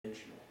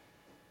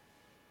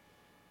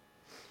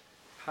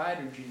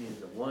hydrogen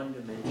is a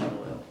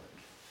one-dimensional element.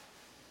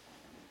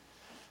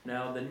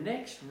 Now the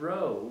next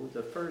row,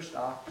 the first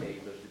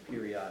octave of the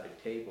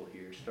periodic table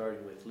here,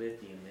 starting with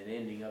lithium and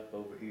ending up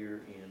over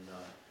here in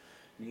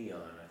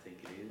neon, I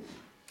think it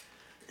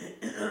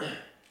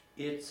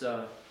is.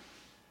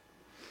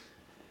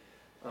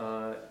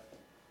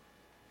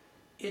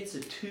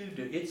 It's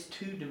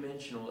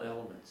two-dimensional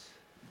elements.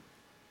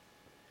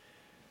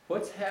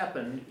 What's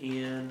happened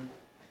in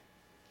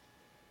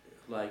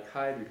like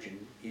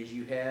hydrogen is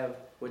you have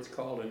what's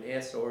called an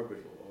s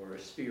orbital or a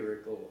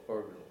spherical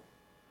orbital.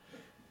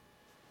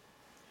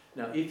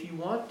 Now if you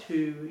want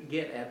to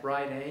get at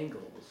right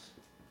angles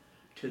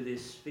to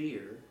this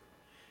sphere,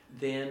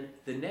 then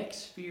the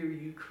next sphere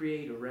you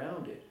create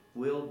around it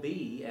will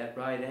be at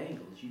right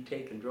angles. You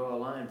take and draw a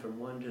line from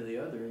one to the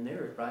other and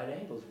they're at right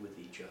angles with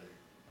each other,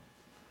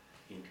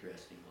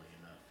 interestingly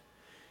enough.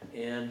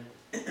 And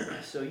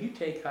so you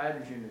take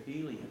hydrogen or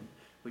helium,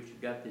 which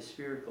you've got this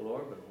spherical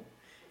orbital,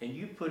 and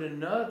you put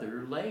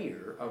another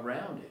layer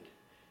around it,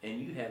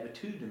 and you have a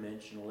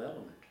two-dimensional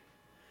element.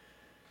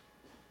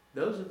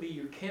 Those will be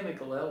your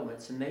chemical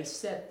elements, and they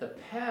set the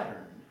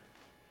pattern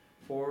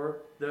for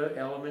the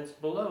elements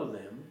below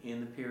them in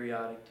the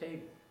periodic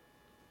table.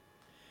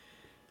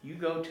 You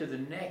go to the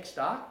next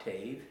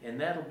octave, and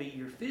that'll be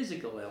your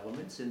physical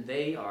elements, and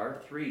they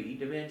are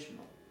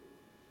three-dimensional.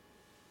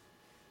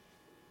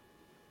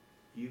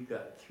 You've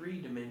got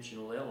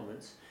three-dimensional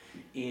elements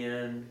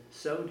in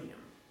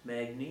sodium,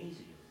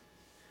 magnesium,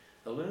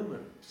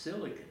 aluminum,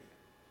 silicon,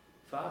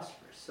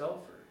 phosphorus,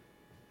 sulfur,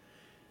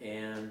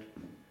 and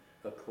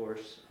of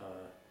course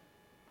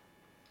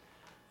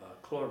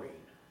chlorine.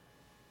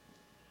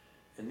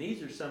 And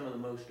these are some of the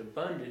most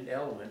abundant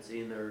elements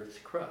in Earth's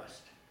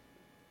crust,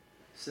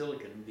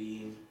 silicon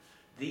being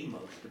the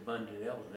most abundant element.